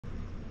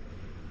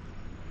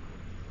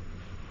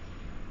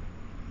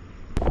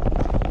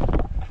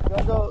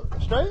Gotta go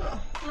straight?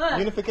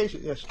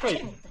 Unification. Yeah,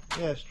 straight.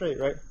 Yeah, straight,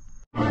 right?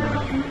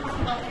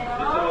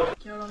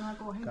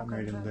 Got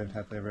married and lived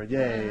happily ever.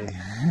 Yay!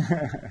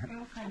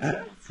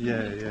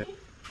 Yeah.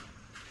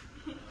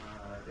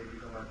 Thank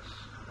you so much.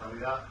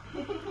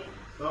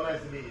 So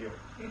nice to meet you.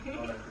 So nice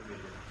to meet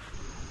you.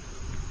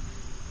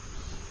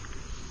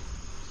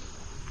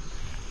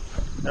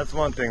 That's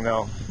one thing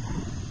though.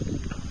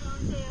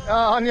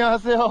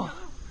 안녕하세요.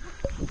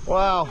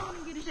 Wow.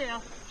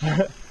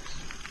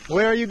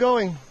 Where are you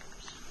going?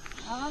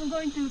 I'm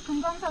going to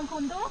Kumgangsan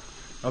condo.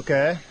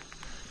 Okay.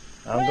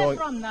 I'm Where going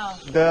from now?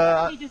 the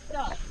Where did you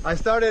start? I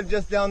started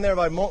just down there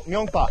by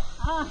Myeongpa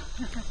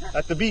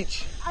at the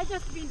beach. I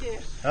just been there.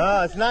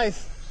 Ah, it's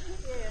nice.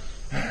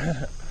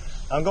 Yeah.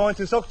 I'm going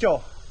to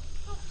Sokcho.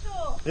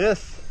 Sokcho.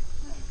 Yes.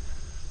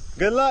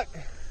 Good luck.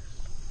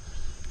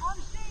 I'm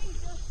staying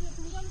just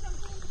Kumgangsan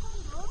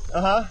condo.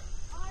 Uh-huh.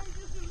 I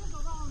just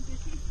look around the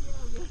city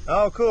area.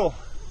 Oh, cool.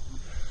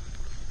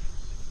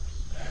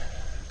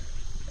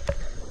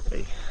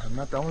 Hey, I'm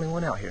not the only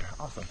one out here.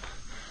 Awesome.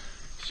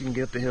 She can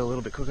get up the hill a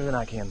little bit quicker than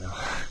I can, though.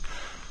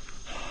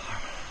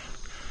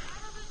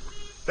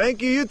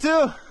 Thank you, you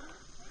too.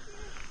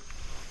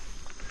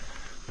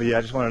 But yeah,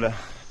 I just wanted to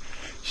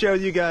share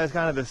with you guys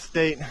kind of the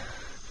state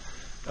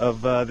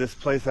of this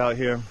place out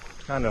here.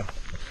 Kind of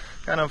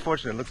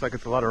unfortunate. It looks like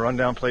it's a lot of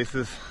rundown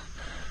places,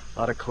 a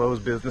lot of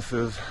closed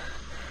businesses.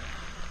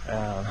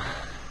 Let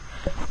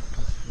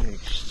me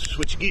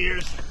switch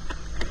gears.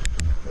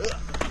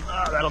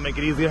 That'll make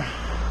it easier.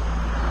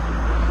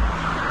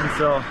 And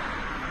so,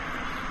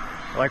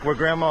 like where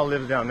Grandma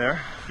lives down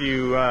there, if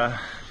you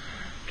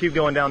keep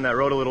going down that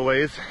road a little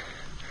ways,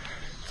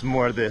 it's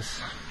more of this.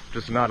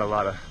 Just not a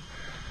lot of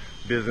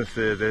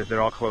businesses.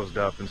 They're all closed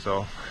up, and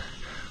so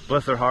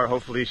bless her heart,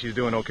 hopefully she's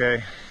doing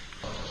okay.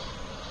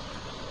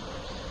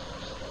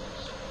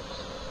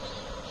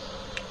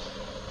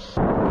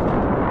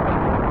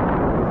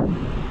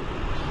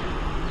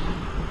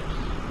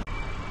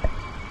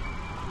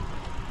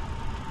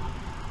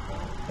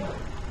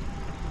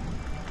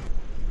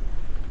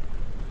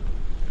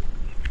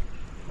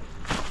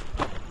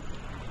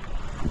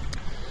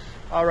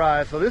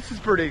 Alright, so this is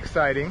pretty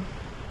exciting.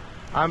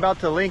 I'm about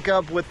to link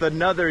up with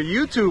another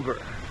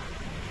YouTuber.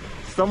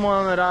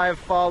 Someone that I've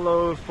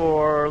followed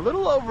for a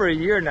little over a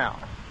year now.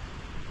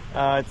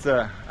 It's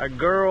a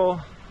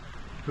girl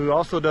who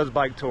also does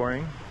bike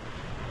touring,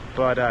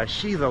 but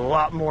she's a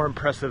lot more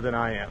impressive than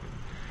I am.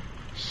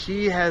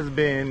 She has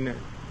been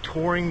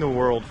touring the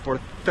world for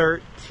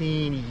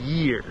 13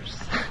 years.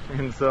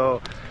 And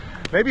so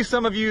maybe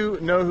some of you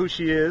know who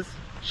she is.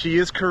 She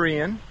is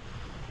Korean.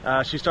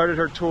 She started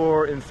her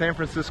tour in San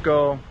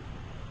Francisco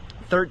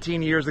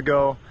 13 years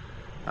ago.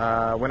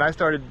 When I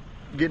started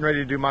getting ready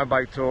to do my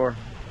bike tour,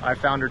 I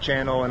found her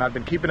channel and I've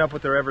been keeping up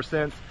with her ever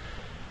since.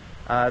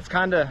 It's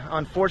kind of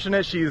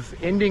unfortunate she's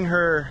ending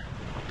her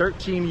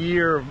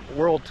 13-year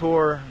world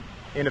tour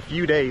in a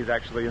few days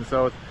actually, and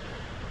so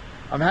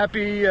I'm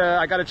happy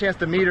I got a chance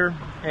to meet her,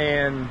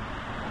 and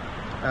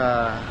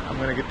I'm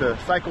gonna get to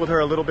cycle with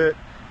her a little bit.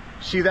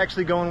 She's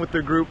actually going with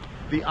the group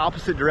the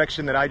opposite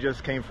direction that I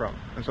just came from,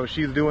 and so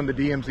she's doing the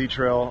DMZ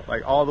trail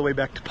like all the way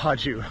back to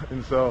Paju,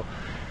 and so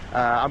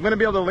I'm gonna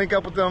be able to link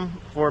up with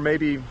them for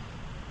maybe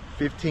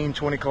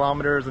 15-20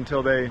 kilometers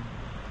until they,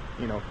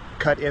 you know,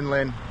 cut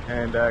inland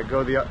and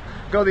go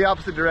the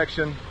opposite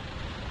direction.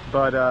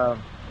 But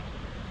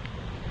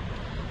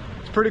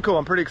it's pretty cool.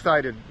 I'm pretty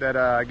excited that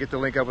I get to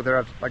link up with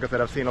her. Like I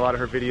said, I've seen a lot of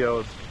her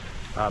videos.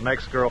 My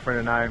ex-girlfriend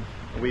and I,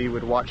 we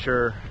would watch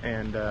her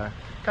and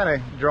kind of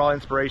draw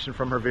inspiration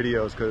from her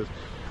videos, because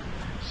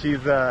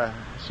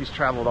she's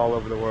traveled all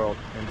over the world,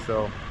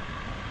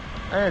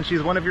 and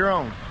she's one of your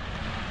own.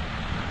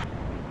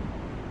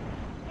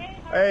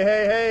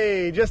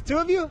 Hey, just two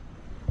of you?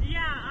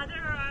 Yeah,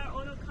 other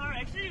on a car.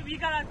 Actually, we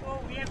gotta go.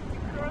 We have to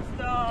cross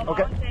the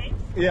Okay. mountain.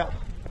 Yeah.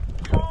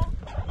 So,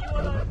 you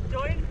wanna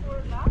join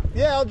for now?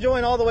 Yeah, I'll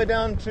join all the way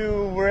down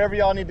to wherever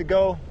y'all need to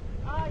go.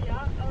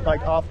 Yeah. All Like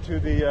right. off to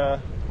the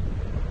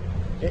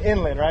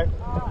inland, right?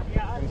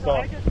 Yeah. And So so-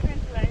 I just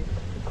translate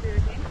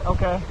everything.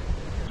 Okay.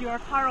 You are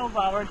part of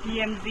our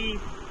DMZ.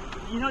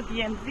 You know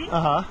DMZ?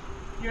 Uh-huh.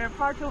 You're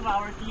part of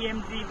our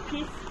DMZ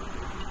peace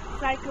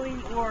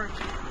cycling or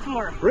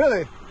tour.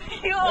 Really?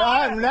 You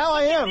are. Now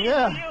I am,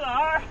 yeah. You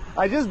are.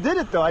 I just did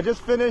it though. I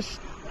just finished,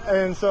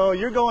 and so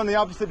you're going the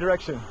opposite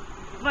direction.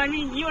 But I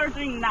mean, you are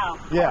doing now.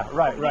 Yeah,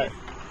 right.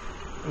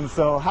 And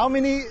so how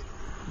many,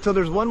 so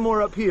there's one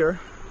more up here.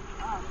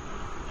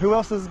 Who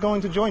else is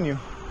going to join you?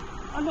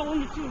 No,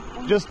 only two.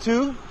 Just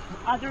two?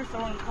 Others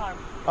on car.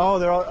 Oh,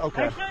 they're all,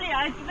 okay. Actually,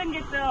 I didn't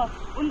get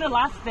on the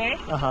last day.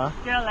 Uh-huh.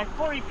 There are like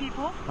 40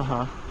 people.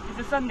 Uh-huh. It's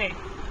a Sunday.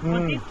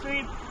 But this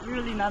trip,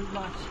 really not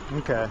much.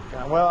 Okay.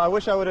 Yeah, well, I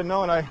wish I would have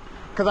known.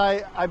 Because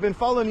I've been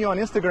following you on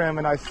Instagram,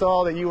 and I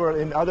saw that you were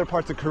in other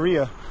parts of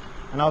Korea.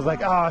 And I was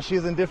like,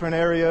 she's in different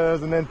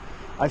areas. And then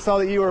I saw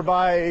that you were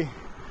by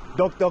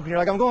Dokdok, and you're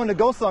like, I'm going to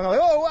Goseong. I'm like,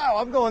 oh, wow,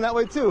 I'm going that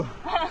way too.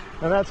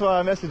 And that's why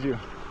I messaged you.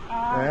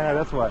 Yeah,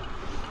 that's why.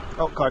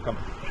 Oh, car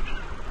coming.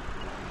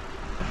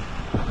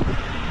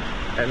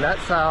 And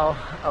that's how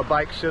a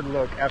bike should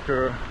look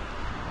after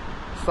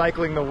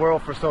cycling the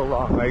world for so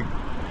long. Like,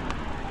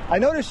 I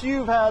noticed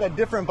you've had a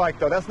different bike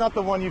though. That's not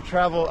the one you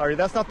travel, or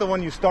that's not the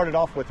one you started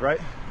off with,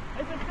 right?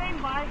 It's the same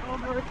bike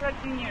over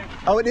 13 years.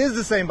 Oh, it is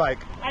the same bike.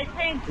 I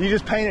paint. You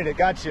just painted it,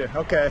 gotcha.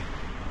 Okay.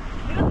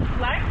 This is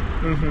black,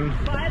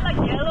 but I like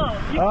yellow.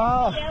 You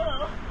Oh.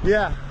 yellow.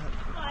 Yeah.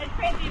 So I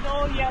painted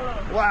all yellow.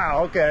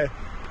 Wow, okay.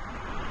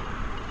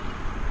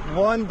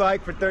 One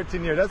bike for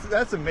 13 years.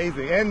 That's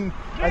amazing. And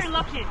Very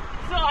lucky.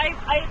 So I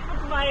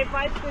put my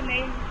bicycle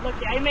name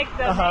Lucky. I make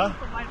the name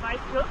for my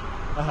bicycle.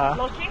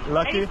 Lucky.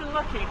 Lucky? And it's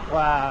Lucky.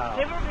 Wow.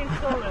 Never been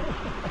stolen.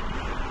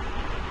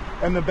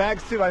 And the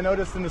bags too, I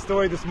noticed in the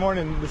story this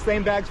morning, the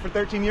same bags for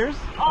 13 years?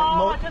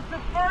 Oh, just the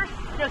first,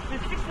 just the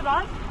 6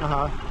 months.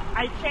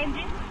 I changed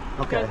it.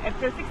 Okay. Just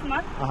after 6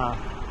 months.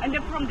 And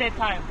then from that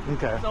time.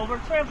 Okay. So over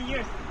 12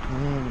 years.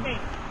 Okay.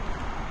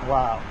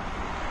 Wow.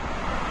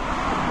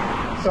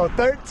 So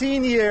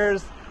 13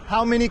 years,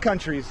 how many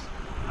countries?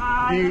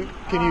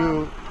 Can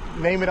you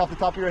name it off the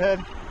top of your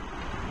head?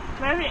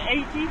 Maybe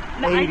 80.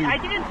 No, 80. I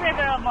didn't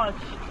travel much,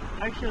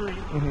 actually.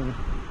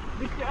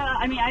 Because,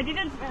 I mean, I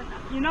didn't,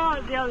 you know,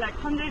 there are like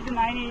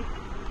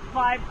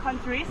 195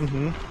 countries,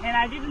 and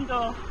I didn't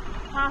go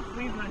half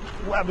even.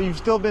 Wow, but you've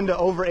still been to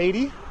over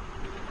 80?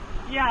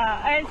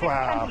 Yeah, and 6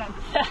 continents.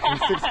 And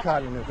 6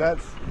 continents.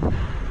 That's,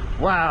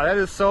 wow, that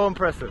is so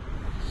impressive.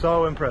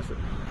 So impressive.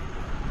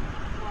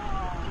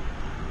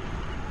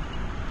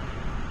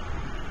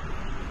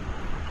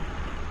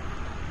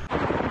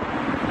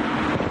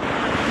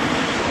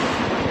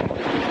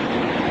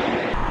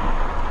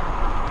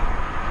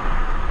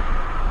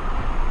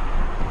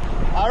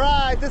 All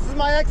right, this is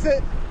my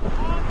exit.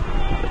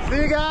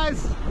 See you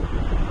guys.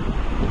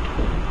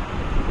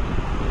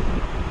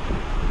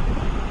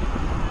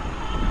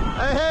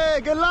 Hey,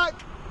 hey, good luck.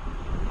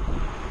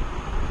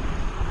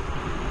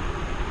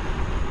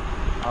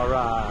 All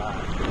right.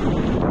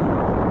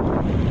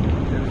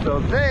 And so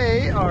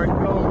they are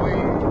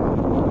going,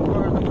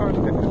 where's the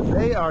first picture?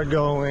 They are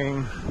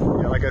going,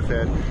 yeah, like I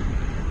said,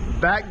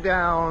 back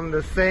down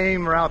the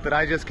same route that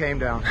I just came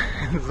down.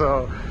 And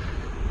so,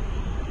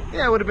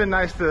 yeah, it would have been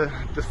nice to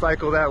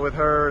cycle that with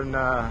her, and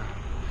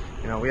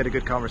you know, we had a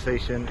good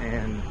conversation,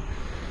 and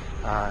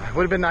it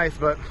would have been nice,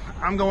 but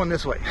I'm going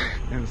this way.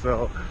 And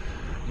so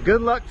good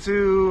luck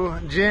to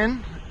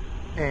Jen,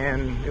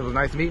 and it was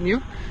nice meeting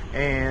you,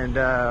 and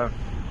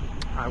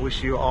I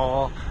wish you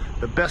all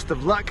the best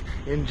of luck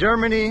in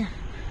Germany.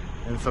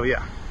 And so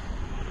yeah,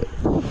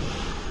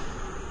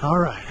 all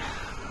right,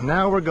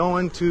 now we're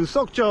going to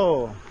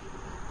Sokcho.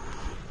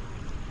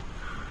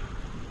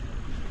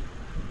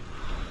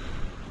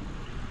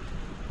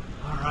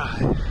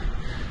 Alright,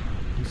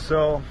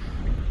 so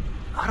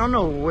I don't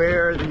know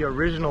where the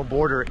original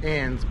border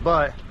ends,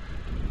 but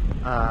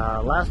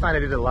last night I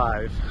did it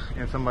live,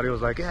 and somebody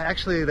was like, yeah,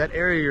 actually that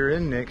area you're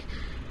in, Nick,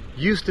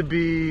 used to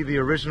be the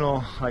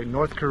original like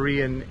North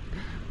Korean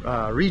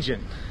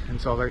region.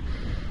 And so like,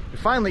 it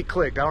finally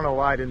clicked. I don't know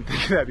why I didn't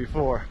think of that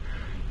before.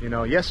 You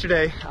know,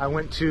 yesterday I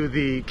went to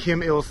the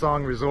Kim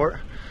Il-sung Resort,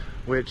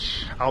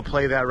 which I'll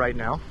play that right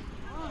now.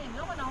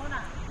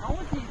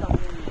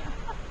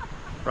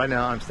 Right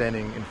now I'm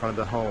standing in front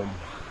of the home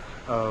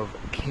of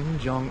Kim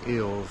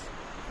Jong-il's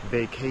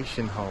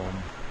vacation home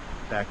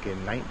back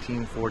in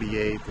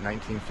 1948 to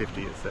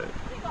 1950, it said.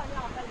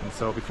 And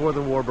so before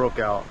the war broke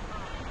out,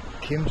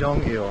 Kim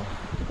Jong-il,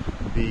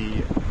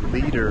 the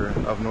leader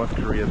of North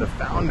Korea, the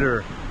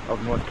founder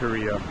of North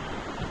Korea,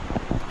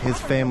 his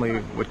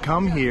family would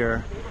come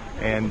here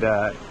and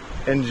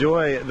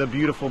enjoy the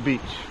beautiful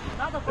beach.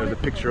 There's a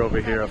picture over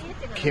here of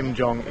Kim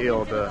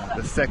Jong-il,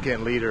 the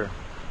second leader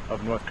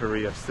of North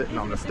Korea, sitting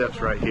on the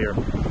steps right here.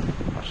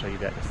 I'll show you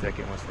that in a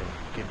second once they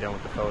get done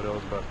with the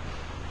photos, but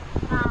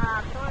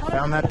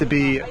found that to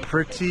be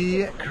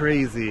pretty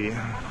crazy.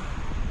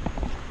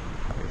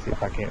 Let me see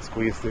if I can't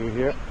squeeze through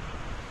here.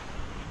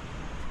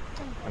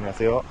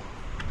 안녕하세요.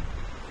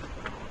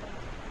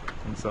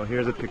 And so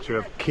here's a picture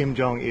of Kim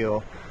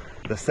Jong-il,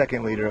 the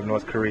second leader of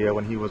North Korea,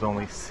 when he was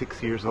only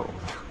 6 years old.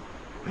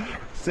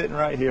 Sitting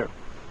right here.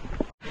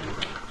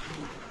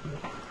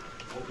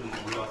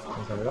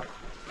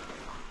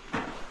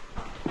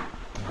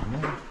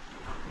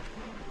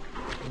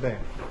 Then,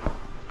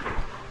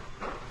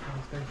 I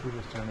think we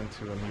just turned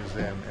into a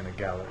museum and a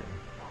gallery.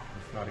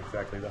 It's not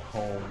exactly the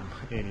home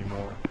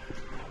anymore.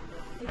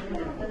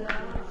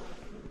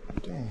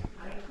 Dang.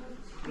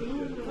 Okay.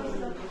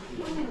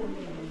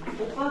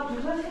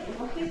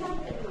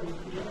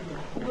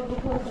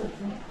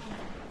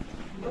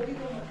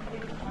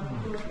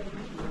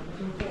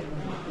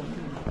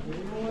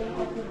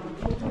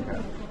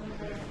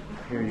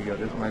 Here you go.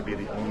 This might be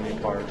the only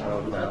part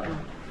of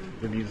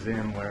the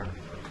museum where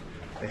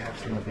they have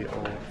some of the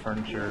old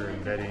furniture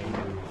and bedding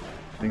and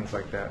things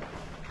like that.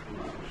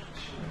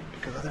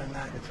 Because other than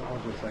that, it's all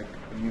just like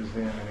a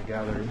museum and a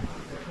gallery.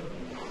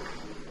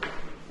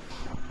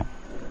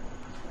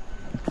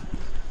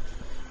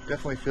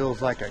 Definitely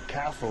feels like a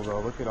castle though.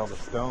 Look at all the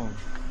stone.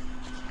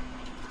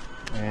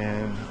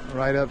 And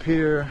right up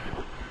here,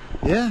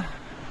 yeah,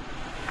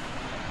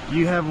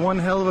 You have one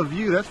hell of a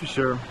view, that's for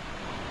sure.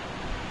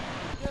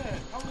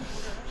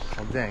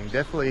 Oh, dang,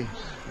 definitely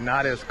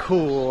not as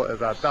cool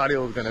as I thought it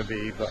was gonna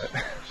be, but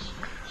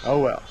oh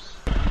well.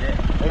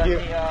 Thank you.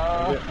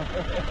 I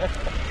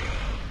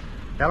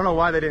don't know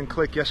why they didn't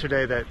click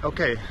yesterday that,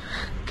 okay,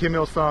 Kim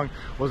Il-sung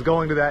was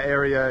going to that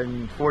area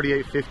in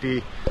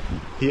 4850.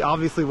 He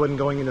obviously wasn't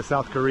going into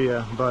South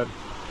Korea, but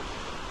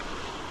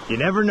you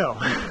never know.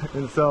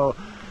 And so,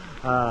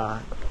 oh,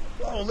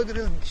 look at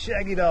this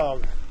shaggy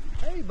dog.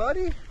 Hey,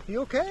 buddy,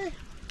 you okay?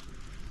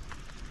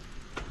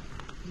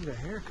 Need a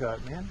haircut,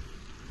 man.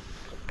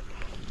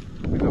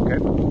 It's okay.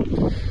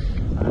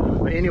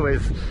 But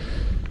anyways,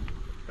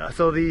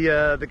 so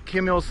the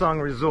Kim Il-sung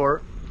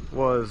resort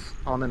was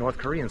on the North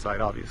Korean side,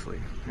 obviously.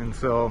 And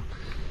so,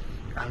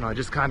 I don't know, it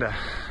just kind of,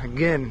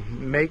 again,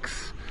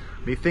 makes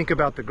me think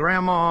about the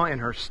grandma and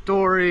her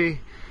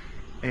story.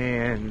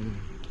 And,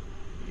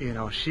 you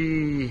know,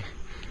 she,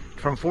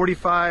 from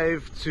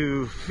 45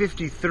 to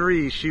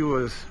 53, she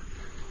was,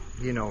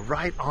 you know,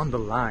 right on the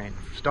line,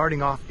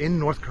 starting off in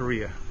North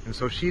Korea. And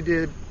so she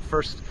did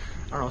first,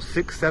 I don't know,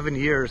 6-7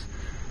 years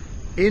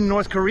in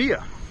North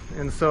Korea.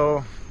 And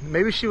so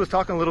maybe she was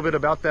talking a little bit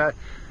about that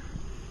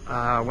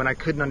when I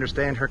couldn't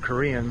understand her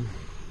Korean,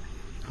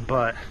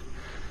 but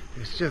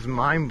it's just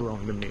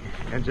mind-blowing to me,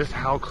 and just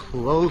how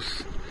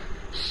close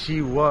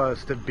she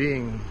was to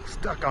being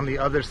stuck on the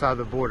other side of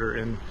the border.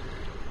 And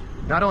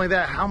not only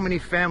that, how many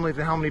families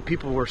and how many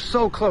people were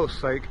so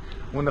close. Like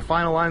when the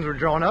final lines were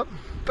drawn up,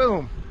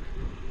 boom,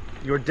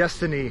 your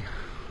destiny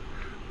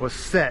was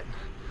set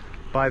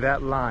by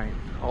that line,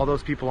 all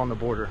those people on the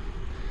border.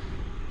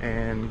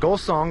 And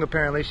Goseong,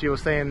 apparently she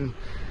was saying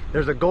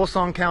there's a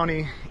Goseong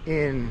County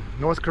in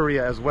North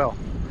Korea as well.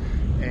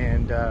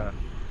 And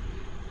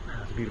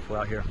it's beautiful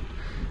out here.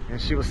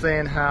 And she was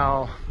saying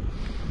how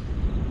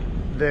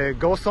the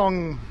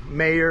Goseong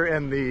mayor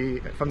and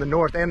from the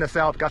north and the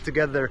south got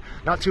together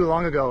not too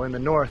long ago in the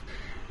north.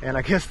 And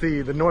I guess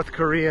the North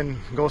Korean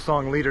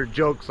Goseong leader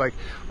jokes like,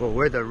 well,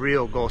 we're the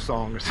real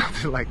Goseong or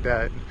something like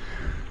that.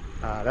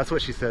 That's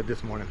what she said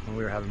this morning when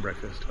we were having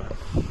breakfast. But,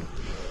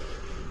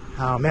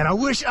 oh man, I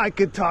wish I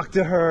could talk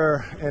to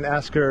her and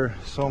ask her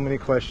so many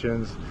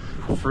questions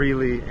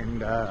freely.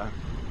 And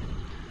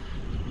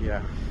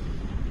yeah,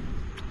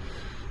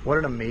 what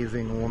an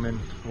amazing woman.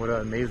 What an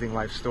amazing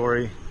life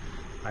story.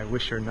 I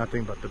wish her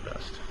nothing but the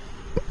best.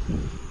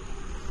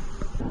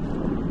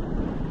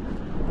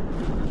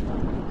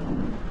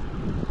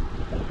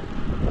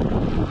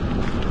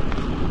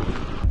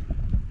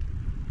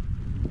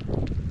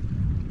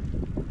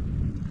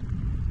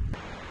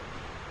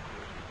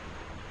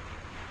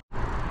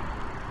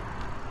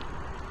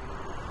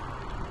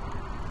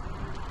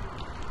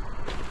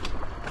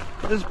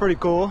 This is pretty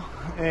cool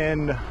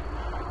and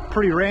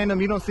pretty random.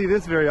 You don't see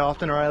this very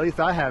often, or at least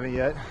I haven't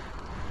yet.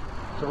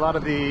 There's a lot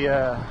of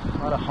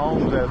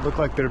homes that look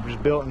like they're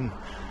just built in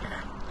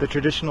the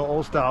traditional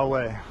old style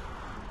way,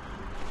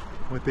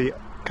 with the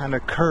kind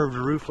of curved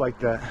roof like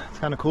that. It's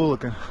kind of cool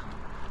looking.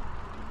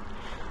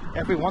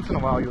 Every once in a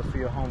while you'll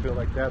see a home built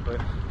like that,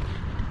 but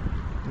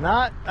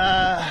not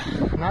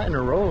in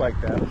a row like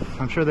that.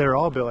 I'm sure they were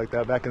all built like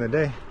that back in the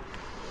day.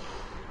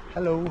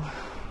 Hello.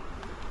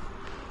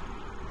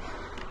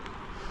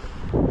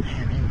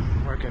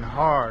 Man, working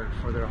hard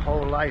for their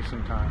whole life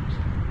sometimes.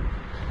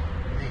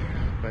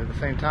 But at the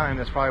same time,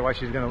 that's probably why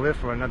she's going to live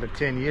for another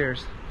 10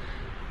 years.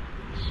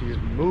 She's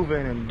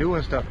moving and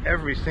doing stuff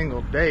every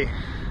single day.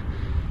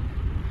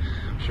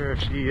 I'm sure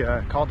if she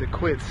called it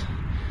quits,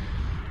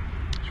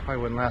 she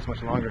probably wouldn't last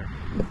much longer.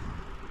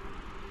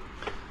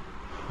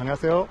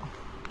 안녕하세요.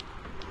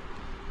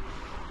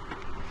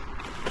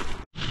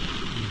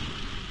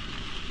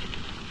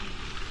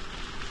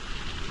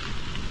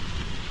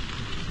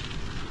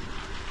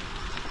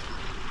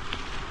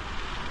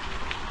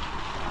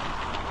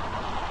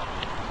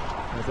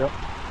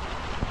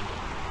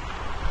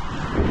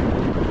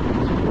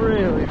 It's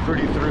really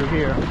pretty through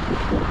here.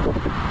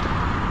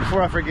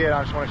 Before I forget,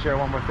 I just want to share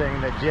one more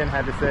thing that Jen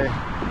had to say.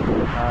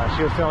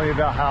 She was telling me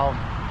about how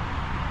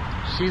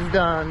she's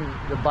done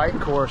the bike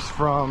course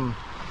from,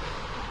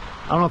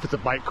 I don't know if it's a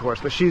bike course,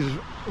 but she's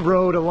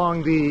rode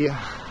along the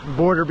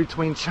border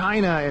between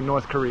China and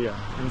North Korea.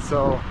 And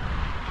so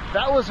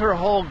that was her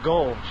whole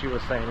goal, she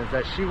was saying, is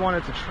that she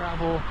wanted to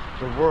travel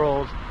the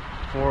world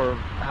for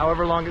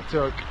however long it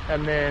took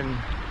and then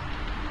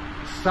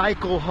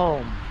cycle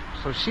home.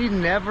 So she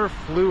never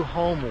flew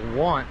home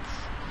once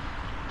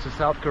to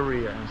South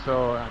Korea, and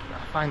so I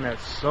find that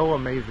so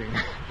amazing.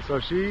 So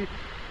she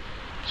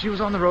was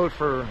on the road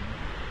for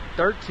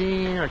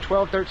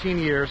 13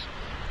 years,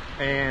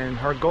 and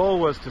her goal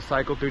was to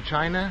cycle through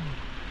China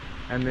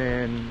and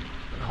then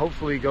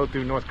hopefully go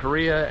through North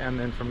Korea, and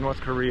then from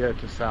North Korea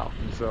to South.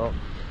 And so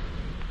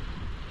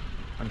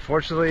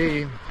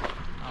unfortunately,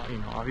 you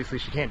know, obviously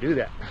she can't do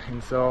that.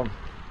 And so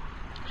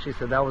she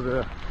said that was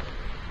a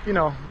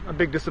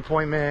big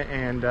disappointment,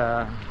 and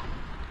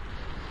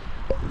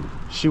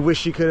she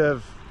wished she could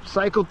have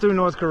cycled through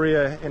North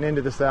Korea and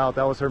into the South.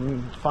 That was her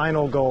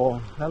final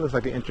goal. That looks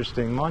like an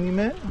interesting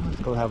monument. Let's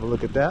go have a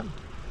look at that.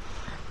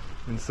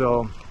 And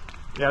so,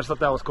 yeah, I just thought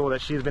that was cool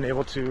that she's been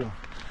able to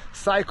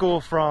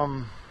cycle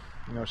from,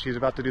 you know, she's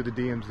about to do the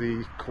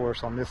DMZ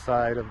course on this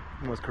side of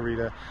North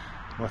Korea,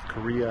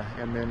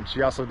 and then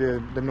she also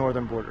did the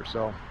northern border.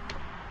 So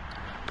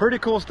pretty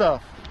cool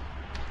stuff.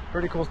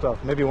 Pretty cool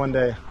stuff. Maybe one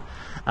day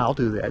I'll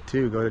do that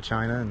too, go to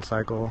China and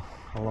cycle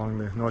along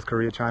the North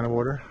Korea-China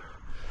border.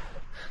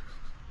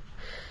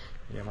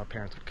 Yeah, my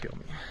parents would kill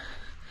me.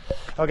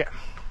 Okay.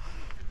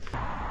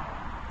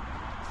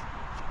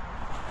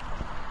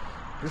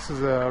 This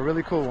is a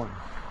really cool one.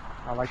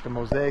 I like the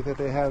mosaic that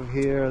they have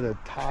here, the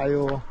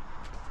tile.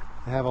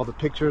 They have all the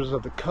pictures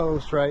of the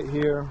coast right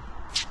here.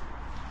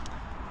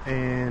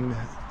 And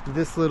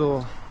this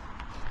little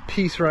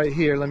piece right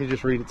here, let me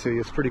just read it to you.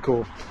 It's pretty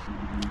cool.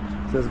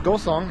 It says,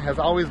 Goseong has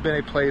always been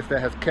a place that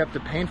has kept a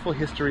painful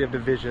history of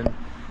division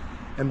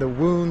and the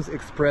wounds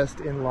expressed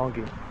in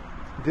longing.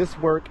 This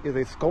work is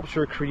a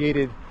sculpture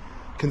created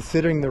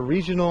considering the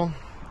regional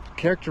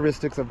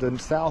characteristics of the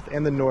south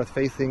and the north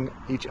facing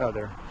each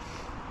other.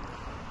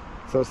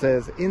 So it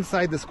says,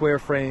 inside the square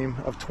frame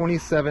of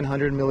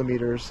 2,700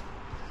 millimeters,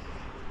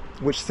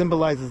 which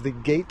symbolizes the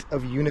gate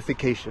of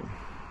unification.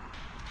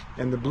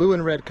 And the blue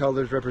and red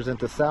colors represent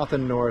the south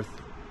and north,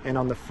 and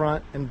on the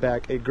front and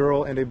back, a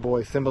girl and a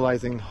boy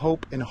symbolizing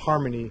hope and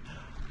harmony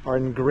are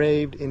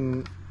engraved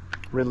in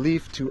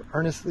relief to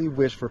earnestly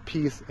wish for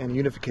peace and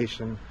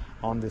unification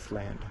on this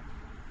land.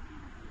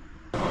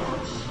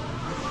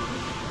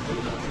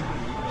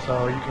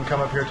 So you can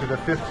come up here to the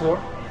 5th floor,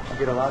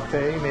 get a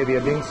latte, maybe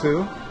a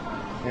bingsu,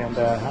 and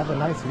have a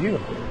nice view.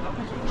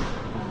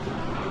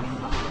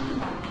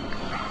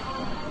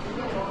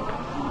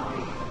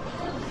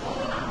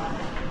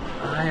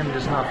 I am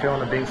just not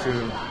feeling a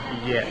bingsu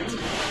yet.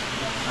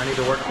 I need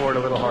to work for it a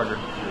little harder.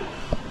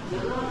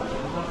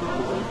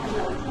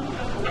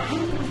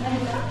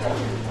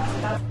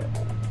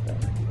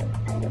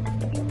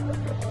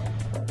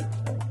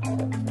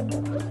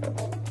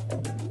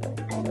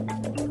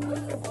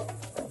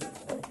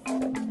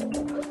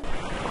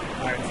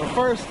 Alright, so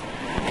first,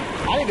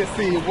 I need to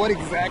see what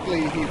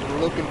exactly he's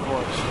looking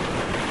for.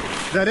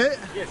 Is that it?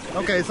 Yes.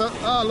 Okay, so,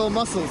 oh, little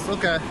mussels,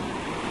 okay.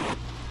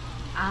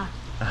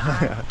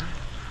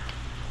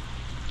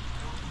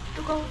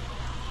 뜨거워.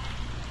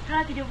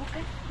 하나 드려볼까?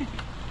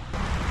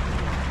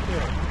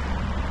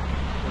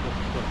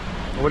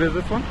 What is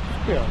this one?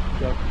 Yeah,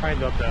 the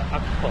kind of the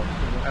octopus.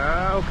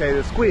 Ah, okay,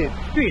 the squid.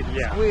 Squid,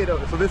 yeah. Squid,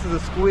 so this is a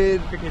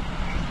squid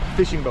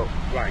fishing boat.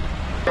 Right.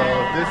 So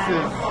this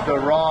is the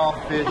raw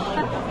fish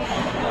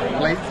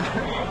plate.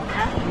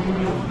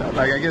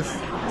 Like, I guess,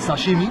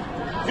 sashimi.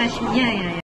 Yeah.